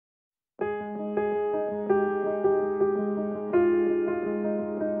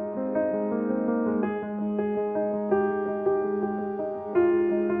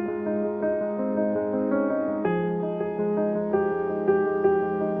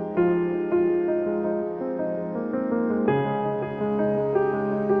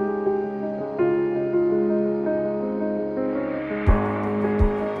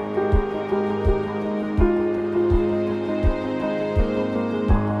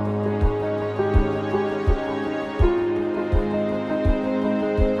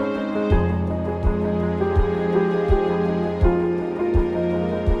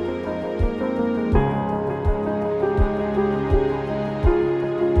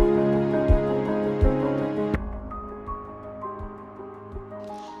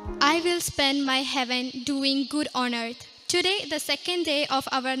will spend my heaven doing good on earth. Today, the second day of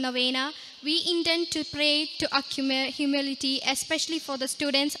our novena, we intend to pray to accumulate humility, especially for the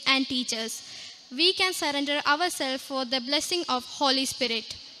students and teachers. We can surrender ourselves for the blessing of Holy Spirit.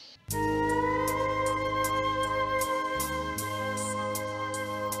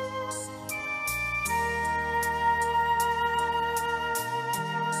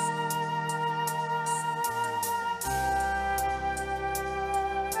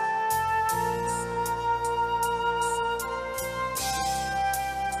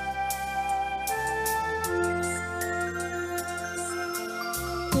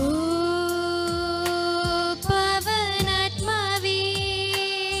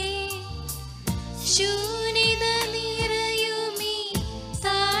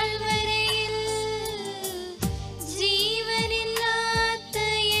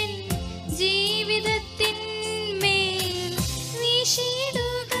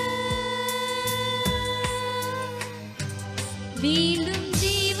 വീണ്ടും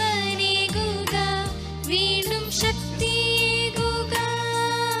ജീവനേകുക, വീണ്ടും ശക്തിയേകുക,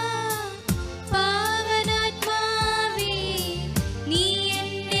 പാവനാത്മാവേ നീ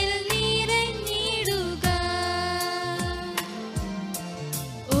എന്നിൽ നിറഞ്ഞിടുക.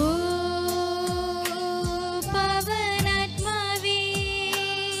 ഓ പാവനാത്മാവേ,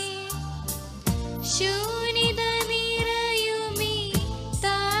 ശൂന്യത നിറയുമീ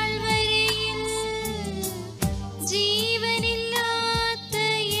താഴ്വരയിൽ ജീവനില്ലാത്ത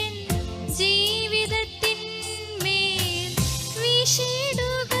N ജീവിതത്തിന്മേൽ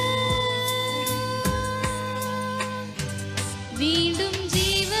വീശിടുക. വീണ്ടും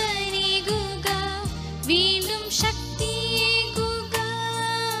ജീവനേകുക, വീണ്ടും ശക്തിയേകുക,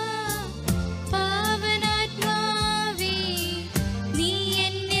 പാവനാത്മാവേ നീ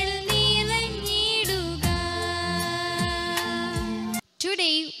എന്നിൽ നിറഞ്ഞിടുക.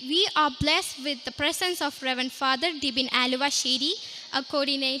 Today, we are blessed with the presence of Reverend Father Dibin Aluva Sheri, a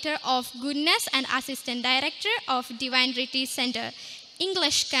coordinator of Goodness and Assistant Director of Divine Retreat Center,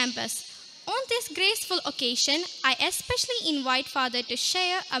 English Campus. On this graceful occasion, I especially invite Father to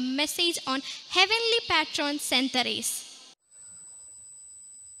share a message on Heavenly Patron Saint Therese.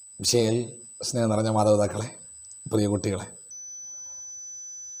 വിശേൽ സ്നേഹം നിറഞ്ഞ മാതാപിതാക്കളെ, പ്രിയ കുട്ടികളെ,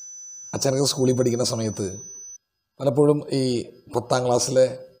 അച്ഛനൊക്കെ സ്കൂളിൽ പഠിക്കുന്ന സമയത്ത് പലപ്പോഴും ഈ 10ാം ക്ലാസ്സിലെ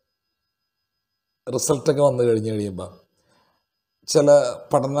റിസൾട്ടൊക്കെ വന്നു കഴിയുമ്പോൾ ചില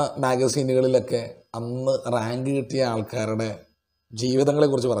പഠന മാഗസീനുകളിലൊക്കെ അന്ന് റാങ്ക് കിട്ടിയ ആൾക്കാരുടെ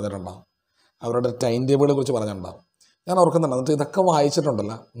ജീവിതങ്ങളെക്കുറിച്ച് പറഞ്ഞിട്ടുണ്ടാകും, അവരുടെ ടൈം ടേബിളെ കുറിച്ച് പറഞ്ഞിട്ടുണ്ടാകും. ഞാൻ ഓർക്കുന്നുണ്ട്, എന്നിട്ട് ഇതൊക്കെ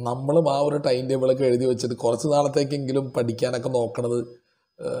വായിച്ചിട്ടുണ്ടല്ലോ, നമ്മളും ആ ഒരു ടൈം ടേബിളൊക്കെ എഴുതി വെച്ചിട്ട് കുറച്ച് നാളത്തേക്കെങ്കിലും പഠിക്കാനൊക്കെ നോക്കണത്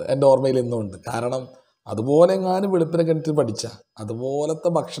എൻ്റെ ഓർമ്മയിൽ ഇന്നുമുണ്ട്. കാരണം അതുപോലെ എങ്ങാനും വെളുപ്പിനെ കിണറ്റ് പഠിച്ച അതുപോലത്തെ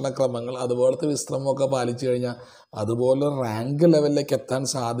ഭക്ഷണക്രമങ്ങൾ, അതുപോലത്തെ വിശ്രമമൊക്കെ പാലിച്ചു കഴിഞ്ഞാൽ അതുപോലെ റാങ്ക് ലെവലിലേക്ക് എത്താൻ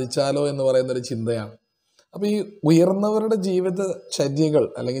സാധിച്ചാലോ എന്ന് പറയുന്നൊരു ചിന്തയാണ്. അപ്പോൾ ഈ ഉയർന്നവരുടെ ജീവിതചര്യകൾ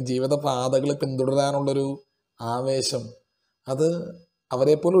അല്ലെങ്കിൽ ജീവിത പാതകൾ പിന്തുടരാനുള്ളൊരു ആവേശം, അത്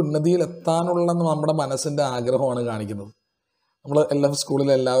അവരെപ്പോലെ ഉന്നതിയിലെത്താനുള്ള നമ്മുടെ മനസ്സിൻ്റെ ആഗ്രഹമാണ് കാണിക്കുന്നത്. നമ്മൾ LF സ്കൂളിൽ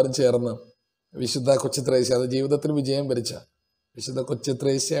എല്ലാവരും ചേർന്ന് വിശുദ്ധ കൊച്ചുത്രേസ്യ, അത് ജീവിതത്തിൽ വിജയം വരിച്ച വിശുദ്ധ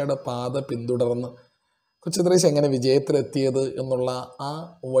കൊച്ചുത്രേസ്യയുടെ പാത പിന്തുടർന്ന് കൊച്ചുത്രേസ്യ എങ്ങനെ വിജയത്തിലെത്തിയത് എന്നുള്ള ആ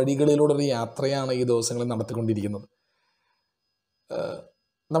വഴികളിലൂടെ ഒരു യാത്രയാണ് ഈ ദിവസങ്ങളിൽ നടത്തിക്കൊണ്ടിരിക്കുന്നത്.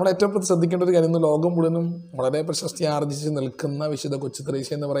 നമ്മൾ ഏറ്റവും ശ്രദ്ധിക്കേണ്ട ഒരു കാര്യം, ലോകം മുഴുവനും വളരെ പ്രശസ്തി ആർജിച്ച് നിൽക്കുന്ന വിശുദ്ധ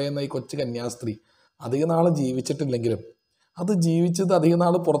കൊച്ചുത്രേസ്യ എന്ന് പറയുന്ന ഈ കൊച്ചു കന്യാസ്ത്രീ അധിക നാൾ ജീവിച്ചിട്ടില്ലെങ്കിലും അത് ജീവിച്ചത് അധിക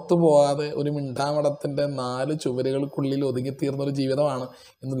നാൾ പുറത്തു പോകാതെ ഒരു മിണ്ടാമടത്തിൻ്റെ 4 ചുവരുകൾക്കുള്ളിൽ ഒതുങ്ങിത്തീർന്നൊരു ജീവിതമാണ്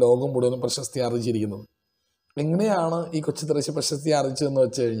ഇന്ന് ലോകം മുഴുവനും പ്രശസ്തി ആർജിച്ചിരിക്കുന്നത്. എങ്ങനെയാണ് ഈ കൊച്ചുത്രേസ്യ പ്രശസ്തി ആർജിച്ചതെന്ന്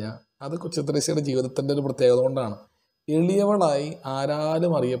വെച്ച് കഴിഞ്ഞാൽ അത് കൊച്ചുത്രേസ്യയുടെ ജീവിതത്തിൻ്റെ ഒരു പ്രത്യേകത കൊണ്ടാണ്. എളിയവളായി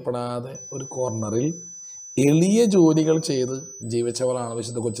ആരാലും അറിയപ്പെടാതെ ഒരു കോർണറിൽ എളിയ ജോലികൾ ചെയ്ത് ജീവിച്ചവളാണ്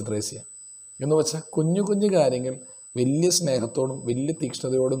വിശുദ്ധ കൊച്ചുത്രേസ്യ. എന്ന് വെച്ചാൽ കുഞ്ഞു കുഞ്ഞു കാര്യങ്ങൾ വലിയ സ്നേഹത്തോടും വലിയ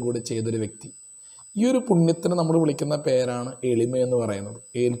തീക്ഷ്ണതയോടും കൂടി ചെയ്തൊരു വ്യക്തി. ഈ ഒരു പുണ്യത്തിന് നമ്മൾ വിളിക്കുന്ന പേരാണ് എളിമയെന്ന് പറയുന്നത്.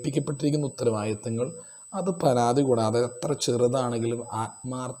 ഏൽപ്പിക്കപ്പെട്ടിരിക്കുന്ന ഉത്തരവാദിത്തങ്ങൾ അത് പരാതി കൂടാതെ എത്ര ചെറുതാണെങ്കിലും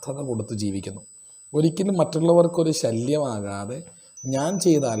ആത്മാർത്ഥത കൊടുത്ത് ജീവിക്കുന്നു. ഒരിക്കലും മറ്റുള്ളവർക്കൊരു ശല്യമാകാതെ ഞാൻ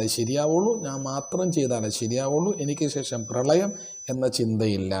ചെയ്താലേ ശരിയാവുള്ളൂ, ഞാൻ മാത്രം ചെയ്താലേ ശരിയാവുള്ളൂ, എനിക്ക് ശേഷം പ്രളയം എന്ന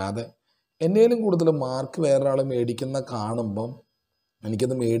ചിന്തയില്ലാതെ എന്നേലും കൂടുതൽ മാർക്ക് വേറൊരാൾ മേടിക്കുന്ന കാണുമ്പം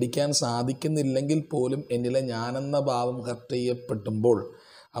എനിക്കത് മേടിക്കാൻ സാധിക്കുന്നില്ലെങ്കിൽ പോലും എന്നിലെ ഞാനെന്ന ഭാവം ഹർട്ട് ചെയ്യപ്പെട്ടുമ്പോൾ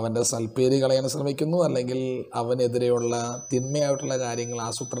അവൻ്റെ സൽപ്പേര് കളയാൻ ശ്രമിക്കുന്നു, അല്ലെങ്കിൽ അവനെതിരെയുള്ള തിന്മയായിട്ടുള്ള കാര്യങ്ങൾ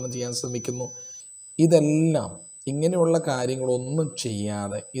ആസൂത്രണം ചെയ്യാൻ ശ്രമിക്കുന്നു. ഇതെല്ലാം ഇങ്ങനെയുള്ള കാര്യങ്ങളൊന്നും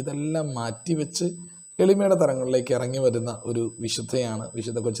ചെയ്യാതെ ഇതെല്ലാം മാറ്റിവെച്ച് എളിമയുടെ തരങ്ങളിലേക്ക് ഇറങ്ങി വരുന്ന ഒരു വിശുദ്ധയാണ്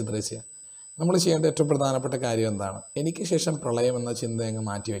വിശുദ്ധ കൊച്ചുത്രേസ്യ. നമ്മൾ ചെയ്യേണ്ട ഏറ്റവും പ്രധാനപ്പെട്ട കാര്യം എന്താണ്? എനിക്ക് ശേഷം പ്രളയം എന്ന ചിന്ത അങ്ങ്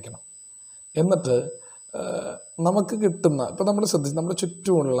മാറ്റിവെക്കണം. എന്നിട്ട് നമുക്ക് കിട്ടുന്ന, ഇപ്പം നമ്മൾ ശ്രദ്ധിച്ച് നമ്മുടെ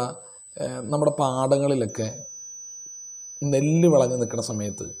ചുറ്റുമുള്ള നമ്മുടെ പാടങ്ങളിലൊക്കെ നെല്ല് വിളഞ്ഞ് നിൽക്കുന്ന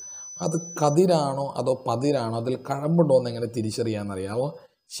സമയത്ത് അത് കതിരാണോ അതോ പതിരാണോ, അതിൽ കഴമ്പുണ്ടോ എന്ന് എങ്ങനെ തിരിച്ചറിയാമെന്നറിയാമോ?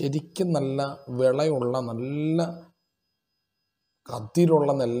 ശരിക്കും നല്ല വിളയുള്ള നല്ല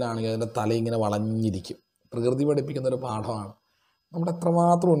കതിരുള്ള നെല്ലാണെങ്കിൽ അതിൻ്റെ തല ഇങ്ങനെ വളഞ്ഞിരിക്കും. പ്രകൃതി പഠിപ്പിക്കുന്നൊരു പാഠമാണ്. നമ്മൾ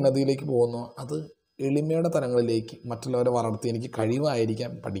എത്രമാത്രം ഉന്നതിയിലേക്ക് പോകുന്നു, അത് എളിമയുടെ തലങ്ങളിലേക്ക് മറ്റുള്ളവരെ വളർത്തി, എനിക്ക്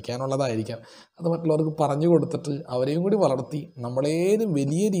കഴിവായിരിക്കാം, പഠിക്കാനുള്ളതായിരിക്കാം, അത് മറ്റുള്ളവർക്ക് പറഞ്ഞു കൊടുത്തിട്ട് അവരെയും കൂടി വളർത്തി നമ്മളേലും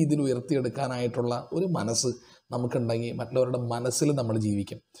വലിയ രീതിയിൽ ഉയർത്തിയെടുക്കാനായിട്ടുള്ള ഒരു മനസ്സ് നമുക്കുണ്ടെങ്കിൽ മറ്റുള്ളവരുടെ മനസ്സിൽ നമ്മൾ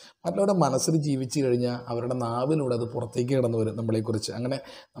ജീവിക്കും. മറ്റുള്ളവരുടെ മനസ്സിൽ ജീവിച്ചു കഴിഞ്ഞാൽ അവരുടെ നാവിലൂടെ അത് പുറത്തേക്ക് കിടന്നു വരും നമ്മളെക്കുറിച്ച്. അങ്ങനെ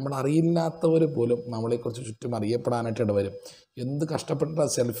നമ്മൾ അറിയില്ലാത്തവർ പോലും നമ്മളെക്കുറിച്ച് ചുറ്റും അറിയപ്പെടാനായിട്ട് ഇടവരും. എന്ത്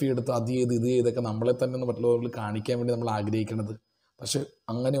കഷ്ടപ്പെട്ടിട്ട് സെൽഫി എടുത്ത് അത് ചെയ്ത് ഇത് ചെയ്തൊക്കെ നമ്മളെ തന്നെ ഒന്ന് മറ്റുള്ളവരിൽ കാണിക്കാൻ വേണ്ടി നമ്മൾ ആഗ്രഹിക്കുന്നത്. പക്ഷെ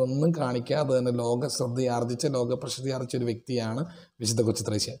അങ്ങനെ ഒന്നും കാണിക്കാതെ തന്നെ ലോക ശ്രദ്ധയാർജിച്ച, ലോക പ്രസിദ്ധി ആർജിച്ച ഒരു വ്യക്തിയാണ് വിശുദ്ധ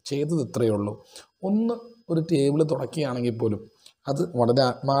കൊച്ചുത്രേസ്യ. ചെയ്തത് ഇത്രയേ ഉള്ളൂ. ഒരു ടേബിൾ തുടക്കുകയാണെങ്കിൽ പോലും അത് വളരെ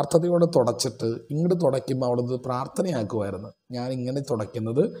ആത്മാർത്ഥതയോടെ തുടച്ചിട്ട് ഇങ്ങോട്ട് തുടയ്ക്കുമ്പോൾ അവിടെ ഇത് പ്രാർത്ഥനയാക്കുമായിരുന്നു. ഞാൻ ഇങ്ങനെ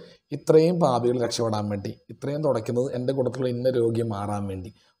തുടയ്ക്കുന്നത് ഇത്രയും പാപികൾ രക്ഷപ്പെടാൻ വേണ്ടി, ഇത്രയും തുടയ്ക്കുന്നത് എൻ്റെ കൂട്ടത്തിലുള്ള ഇന്ന രോഗി മാറാൻ വേണ്ടി.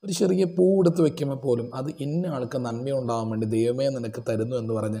 ഒരു ചെറിയ പൂ എടുത്ത് വെക്കുമ്പോൾ പോലും അത് ഇന്ന ആൾക്ക് നന്മയുണ്ടാകാൻ വേണ്ടി ദൈവമേ നിനക്ക് തരുന്നു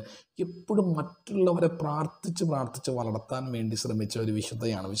എന്ന് പറഞ്ഞ് എപ്പോഴും മറ്റുള്ളവരെ പ്രാർത്ഥിച്ച് വളർത്താൻ വേണ്ടി ശ്രമിച്ച ഒരു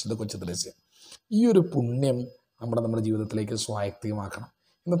വിശുദ്ധയാണ് വിശുദ്ധ കൊച്ചുത്രേസ്യ. ഈ ഒരു പുണ്യം നമ്മുടെ ജീവിതത്തിലേക്ക് സ്വായത്തമാക്കണം.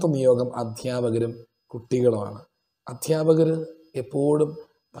 ഇന്നത്തെ നിയോഗം അധ്യാപകരും കുട്ടികളുമാണ്. അധ്യാപകർ എപ്പോഴും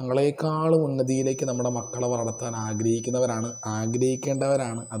തങ്ങളെക്കാളും ഉന്നതിയിലേക്ക് നമ്മുടെ മക്കളെ വളർത്താൻ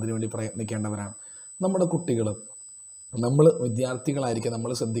ആഗ്രഹിക്കേണ്ടവരാണ്, അതിനുവേണ്ടി പ്രയത്നിക്കേണ്ടവരാണ്. നമ്മുടെ കുട്ടികൾ, നമ്മൾ വിദ്യാർത്ഥികളായിരിക്കും,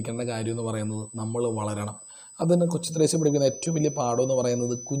 നമ്മൾ ശ്രദ്ധിക്കേണ്ട കാര്യം എന്ന് പറയുന്നത് നമ്മൾ വളരണം. അതിന് കൊച്ചുത്രേസ്യ പഠിക്കുന്ന ഏറ്റവും വലിയ പാഠം എന്ന്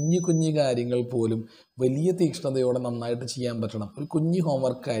പറയുന്നത് കുഞ്ഞു കാര്യങ്ങൾ പോലും വലിയ തീക്ഷ്ണതയോടെ നന്നായിട്ട് ചെയ്യാൻ പറ്റണം. ഒരു കുഞ്ഞ്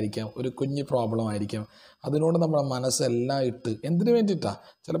ഹോംവർക്ക് ആയിരിക്കാം, ഒരു കുഞ്ഞ് പ്രോബ്ലം ആയിരിക്കാം, അതിനോട് നമ്മുടെ മനസ്സെല്ലാം ഇട്ട് എന്തിനു വേണ്ടിയിട്ടാണ്?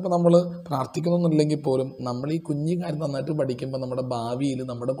 ചിലപ്പോൾ നമ്മൾ പ്രാർത്ഥിക്കണമെന്നില്ലെങ്കിൽ പോലും നമ്മൾ ഈ കുഞ്ഞു കാര്യം നന്നായിട്ട് പഠിക്കുമ്പോൾ നമ്മുടെ ഭാവിയിൽ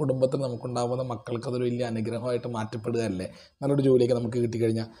നമ്മുടെ കുടുംബത്തിൽ നമുക്കുണ്ടാകുന്ന മക്കൾക്ക് അതൊരു വലിയ അനുഗ്രഹമായിട്ട് മാറ്റപ്പെടുകയല്ലേ, നല്ലൊരു ജോലിയൊക്കെ നമുക്ക്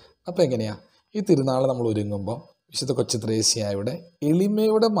കിട്ടിക്കഴിഞ്ഞാൽ. അപ്പോൾ എങ്ങനെയാണ് ഈ തിരുനാൾ നമ്മൾ ഒരുങ്ങുമ്പോൾ വിശുദ്ധ കൊച്ചുത്രേസ്യയുടെ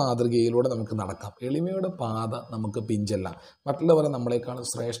എളിമയുടെ മാതൃകയിലൂടെ നമുക്ക് നടക്കാം. എളിമയുടെ പാത നമുക്ക് പിഞ്ചെല്ലാം. മറ്റുള്ളവരെ നമ്മളെക്കാളും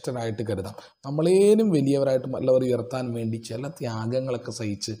ശ്രേഷ്ഠരായിട്ട് കരുതാം. നമ്മളേലും വലിയവരായിട്ട് മറ്റുള്ളവർ ഉയർത്താൻ വേണ്ടി ചില ത്യാഗങ്ങളൊക്കെ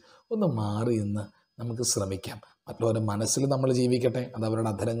സഹിച്ച് ഒന്ന് മാറി എന്ന് നമുക്ക് ശ്രമിക്കാം. മറ്റുള്ളവരുടെ മനസ്സിൽ നമ്മൾ ജീവിക്കട്ടെ, അത് അവരുടെ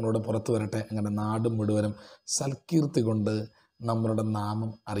അധരങ്ങളോട് പുറത്തു വരട്ടെ. അങ്ങനെ നാടും മുഴുവനും സൽകീർത്തി കൊണ്ട് നമ്മളുടെ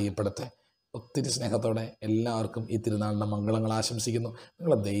നാമം അറിയപ്പെടട്ടെ. ഒത്തിരി സ്നേഹത്തോടെ എല്ലാവർക്കും ഈ തിരുനാളിൻ്റെ മംഗളങ്ങൾ ആശംസിക്കുന്നു.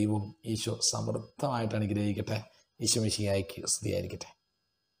 നിങ്ങളെ ദൈവം ഈശോ സമൃദ്ധമായിട്ട് അനുഗ്രഹിക്കട്ടെ. ഈശോ മിശിഹായ്ക്ക് സ്തുതിയായിരിക്കട്ടെ.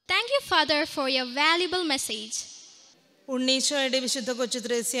 Thank you, Father, for your valuable message. ഉണ്ണീശോയുടെ വിശുദ്ധ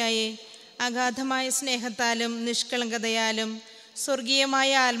കൊച്ചുത്രേസ്യയെ അഗാധമായ സ്നേഹത്താലും നിഷ്കളങ്കതയാലും സ്വർഗീയമായ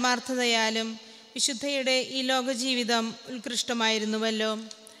ആത്മാർത്ഥതയാലും വിശുദ്ധയുടെ ഈ ലോക ജീവിതം ഉത്കൃഷ്ടമായിരുന്നുവല്ലോ.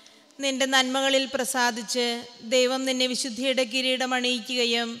 നിന്റെ നന്മകളിൽ പ്രസാദിച്ച് ദൈവം നിന്നെ വിശുദ്ധിയുടെ കിരീടം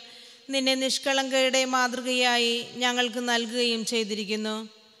അണിയിക്കുകയും നിന്നെ നിഷ്കളങ്കയുടെ മാതൃകയായി ഞങ്ങൾക്ക് നൽകുകയും ചെയ്തിരിക്കുന്നു.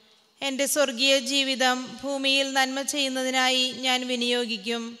 എൻ്റെ സ്വർഗീയ ജീവിതം ഭൂമിയിൽ നന്മ ചെയ്യുന്നതിനായി ഞാൻ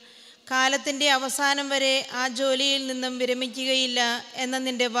വിനിയോഗിക്കും. കാലത്തിൻ്റെ അവസാനം വരെ ആ ജോലിയിൽ നിന്നും വിരമിക്കുകയില്ല എന്ന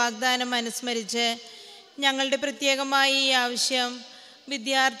നിൻ്റെ വാഗ്ദാനം അനുസ്മരിച്ച് ഞങ്ങളുടെ പ്രത്യേകമായ ഈ ആവശ്യം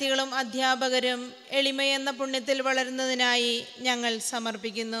വിദ്യാർത്ഥികളും അധ്യാപകരും എളിമയെന്ന പുണ്യത്തിൽ വളരുന്നതിനായി ഞങ്ങൾ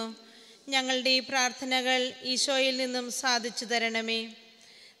സമർപ്പിക്കുന്നു. ഞങ്ങളുടെ ഈ പ്രാർത്ഥനകൾ ഈശോയിൽ നിന്നും സാധിച്ചു തരണമേ.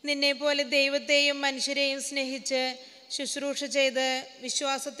 നിന്നെപ്പോലെ ദൈവത്തെയും മനുഷ്യരെയും സ്നേഹിച്ച് ശുശ്രൂഷ ചെയ്ത്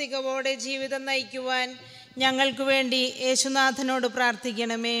വിശ്വാസത്തികവോടെ ജീവിതം നയിക്കുവാൻ ഞങ്ങൾക്ക് വേണ്ടി യേശുനാഥനോട്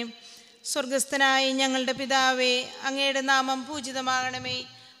പ്രാർത്ഥിക്കണമേ. സ്വർഗസ്ഥനായ ഞങ്ങളുടെ പിതാവേ, അങ്ങയുടെ നാമം പൂജിതമാകണമേ.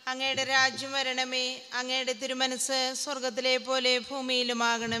 അങ്ങയുടെ രാജ്യം വരണമേ. അങ്ങയുടെ തിരുമനസ് സ്വർഗത്തിലെ പോലെ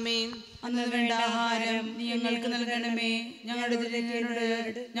ഭൂമിയിലുമാകണമേ. അന്ന് വേണ്ട ആഹാരം നീ ഞങ്ങൾക്ക് നൽകണമേ. ഞങ്ങളുടെ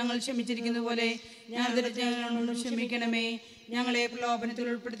തെറ്റുകളോട് ഞങ്ങൾ ക്ഷമിച്ചിരിക്കുന്ന പോലെ ഞങ്ങളുടെ തെറ്റുകളോട് ക്ഷമിക്കണമേ. ഞങ്ങളെ പ്രലോഭനത്തിൽ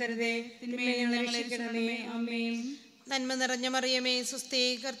ഉൾപ്പെടുത്തരുതേ, തിന്മയിൽ നിന്ന് ഞങ്ങളെ രക്ഷിക്കണമേ. ആമേൻ. നന്മ നിറഞ്ഞ മറിയമേ, സുസ്ഥി,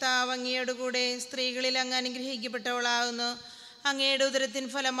 കർത്താവ് അങ്ങയോട് കൂടെ സ്ത്രീകളിൽ അങ്ങ് അനുഗ്രഹിക്കപ്പെട്ടവളാകുന്നു. അങ്ങയുടെ ഉദരത്തിൻ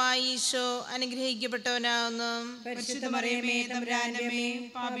ഫലമായി ഈശോ അനുഗ്രഹിക്കപ്പെട്ടവനാകുന്നു. പരിശുദ്ധ മറിയമേ, തമ്പുരാന്റെ അമ്മേ,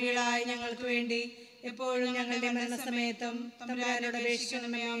 പാപികളായ ഞങ്ങൾക്ക് വേണ്ടി എപ്പോഴും ഞങ്ങളുടെ മരണസമയത്തും തമ്പുരാനോട്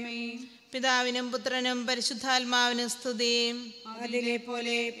അപേക്ഷിക്കണമേ. ആമേൻ. പിതാവിനും പുത്രനും പരിശുദ്ധാത്മാവിനും സ്തുതി. അതിലെ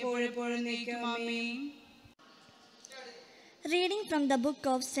പോലെ എപ്പോഴെപ്പോഴും നീക്കും. ആമേൻ. Reading from the book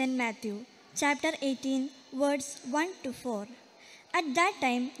of St. Matthew, chapter 18, words 1 to 4. At that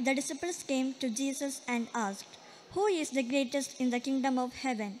time, the disciples came to Jesus and asked, "Who is the greatest in the kingdom of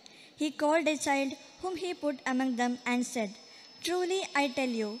heaven?" He called a child whom he put among them and said, "Truly I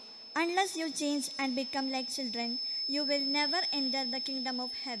tell you, unless you change and become like children, you will never enter the kingdom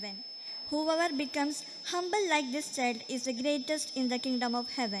of heaven. Whoever becomes humble like this child is the greatest in the kingdom of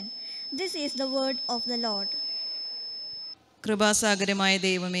heaven." This is the word of the Lord. കൃപാസാഗരമായ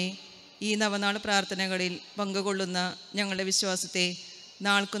ദൈവമേ, ഈ നവനാൾ പ്രാർത്ഥനകളിൽ പങ്കുകൊള്ളുന്ന ഞങ്ങളുടെ വിശ്വാസത്തെ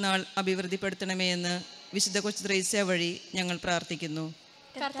നാൾക്കുനാൾ അഭിവൃദ്ധിപ്പെടുത്തണമേ എന്ന് വിശുദ്ധ കൊച്ചു ത്രേസ്യ വഴി ഞങ്ങൾ പ്രാർത്ഥിക്കുന്നു.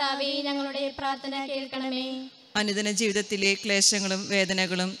 കർത്താവേ, ഞങ്ങളുടെ പ്രാർത്ഥന കേൾക്കണമേ. അനുദിന ജീവിതത്തിലെ ക്ലേശങ്ങളും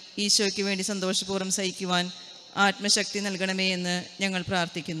വേദനകളും ഈശോയ്ക്ക് വേണ്ടി സന്തോഷപൂർവ്വം സഹിക്കുവാൻ ആത്മശക്തി നൽകണമേ എന്ന് ഞങ്ങൾ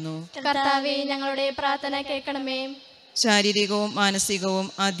പ്രാർത്ഥിക്കുന്നു. കർത്താവേ, ഞങ്ങളുടെ പ്രാർത്ഥന കേൾക്കണമേ. ശാരീരികവും മാനസികവും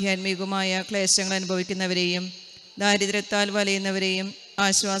ആധ്യാത്മികവുമായ ക്ലേശങ്ങൾ അനുഭവിക്കുന്നവരെയും ദാരിദ്ര്യത്താൽ വലയുന്നവരെയും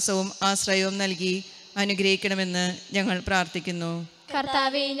ആശ്വാസവും ആശ്രയവും നൽകി അനുഗ്രഹിക്കണമെന്ന് ഞങ്ങൾ പ്രാർത്ഥിക്കുന്നു.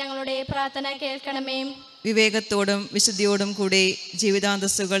 കർത്താവേ, ഞങ്ങളുടെ പ്രാർത്ഥന കേൾക്കണമേ. വിവേകത്തോടും വിശുദ്ധിയോടും കൂടി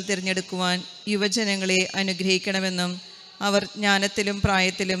ജീവിതാന്തസ്സുകൾ തിരഞ്ഞെടുക്കുവാൻ യുവജനങ്ങളെ അനുഗ്രഹിക്കണമെന്നും അവർ ജ്ഞാനത്തിലും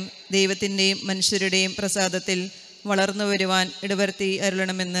പ്രായത്തിലും ദൈവത്തിൻ്റെയും മനുഷ്യരുടെയും പ്രസാദത്തിൽ വളർന്നു വരുവാൻ ഇടവരുത്തി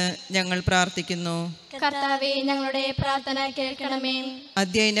അരുളണമെന്ന് ഞങ്ങൾ പ്രാർത്ഥിക്കുന്നു. കർത്താവേ, ഞങ്ങളുടെ പ്രാർത്ഥന കേൾക്കണമേ.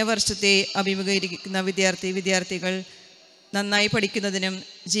 അധ്യയന വർഷത്തെ അഭിമുഖീകരിക്കുന്ന വിദ്യാർത്ഥികൾ നന്നായി പഠിക്കുന്നതിനും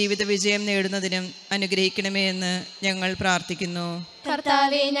ജീവിത വിജയം നേടുന്നതിനും അനുഗ്രഹിക്കണമേ എന്ന് ഞങ്ങൾ പ്രാർത്ഥിക്കുന്നു.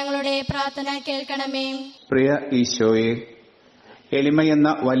 കർത്താവേ, ഞങ്ങളുടെ പ്രാർത്ഥന കേൾക്കണമേ. പ്രിയ ഈശോയെ, എളിമയെന്ന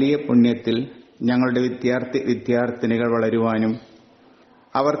വലിയ പുണ്യത്തിൽ ഞങ്ങളുടെ വിദ്യാർത്ഥിനികൾ വളരുവാനും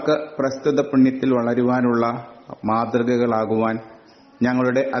അവർക്ക് പ്രസ്തുത പുണ്യത്തിൽ വളരുവാനുള്ള മാതൃകകളാകുവാൻ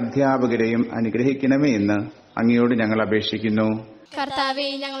ഞങ്ങളുടെ അധ്യാപകരെയും അനുഗ്രഹിക്കണമേ എന്ന് അങ്ങയോട് ഞങ്ങൾ അപേക്ഷിക്കുന്നു. കർത്താവേ,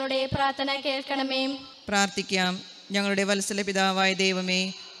 ഞങ്ങളുടെ പ്രാർത്ഥന കേൾക്കണമേ. പ്രാർത്ഥിക്കാം. ഞങ്ങളുടെ വത്സല പിതാവായ ദൈവമേ,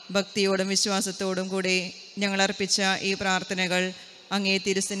 ഭക്തിയോടും വിശ്വാസത്തോടും കൂടെ ഞങ്ങൾ അർപ്പിച്ച ഈ പ്രാർത്ഥനകൾ അങ്ങേ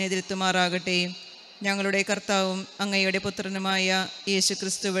തിരുസന്നിധിയിലെത്തുമാറാകട്ടെ. ഞങ്ങളുടെ കർത്താവും അങ്ങയുടെ പുത്രനുമായ യേശു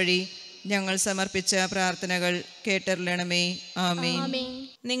ക്രിസ്തു വഴി ഞങ്ങൾ സമർപ്പിച്ച പ്രാർത്ഥനകൾ കേട്ടറിയണമേ. ആമേൻ.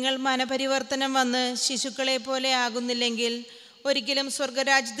 നിങ്ങൾ മനപരിവർത്തനം വന്ന് ശിശുക്കളെ പോലെ ആകുന്നില്ലെങ്കിൽ ഒരിക്കലും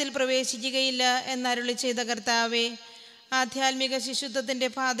സ്വർഗരാജ്യത്തിൽ പ്രവേശിക്കുകയില്ല എന്നരുളി ചെയ്ത കർത്താവേ, ആധ്യാത്മിക ശിശുത്വത്തിൻ്റെ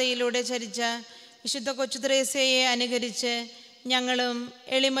പാതയിലൂടെ ചരിച്ച വിശുദ്ധ കൊച്ചു ത്രേസ്യയെ അനുകരിച്ച് ഞങ്ങളും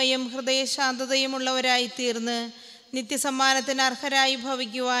എളിമയും ഹൃദയശാന്തതയുമുള്ളവരായി തീർന്ന് നിത്യസമ്മാനത്തിന് അർഹരായി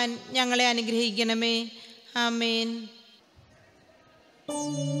ഭവിക്കുവാൻ ഞങ്ങളെ അനുഗ്രഹിക്കണമേ. ആമേൻ.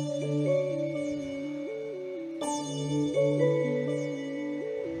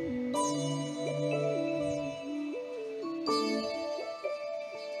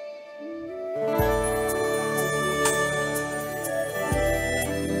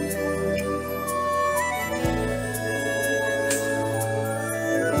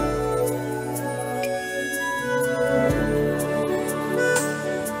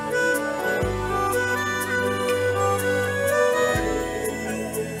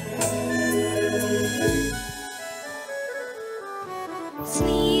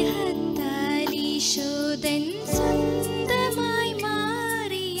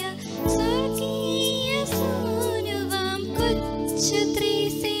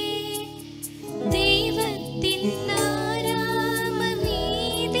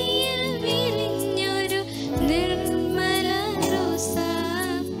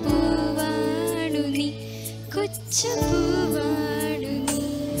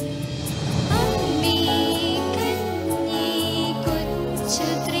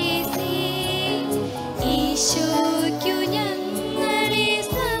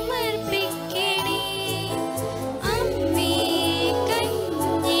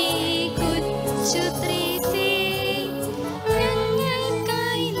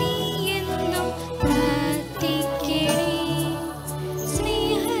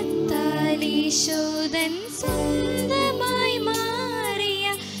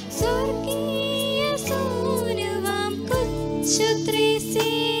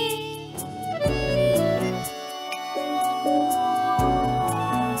 Chutri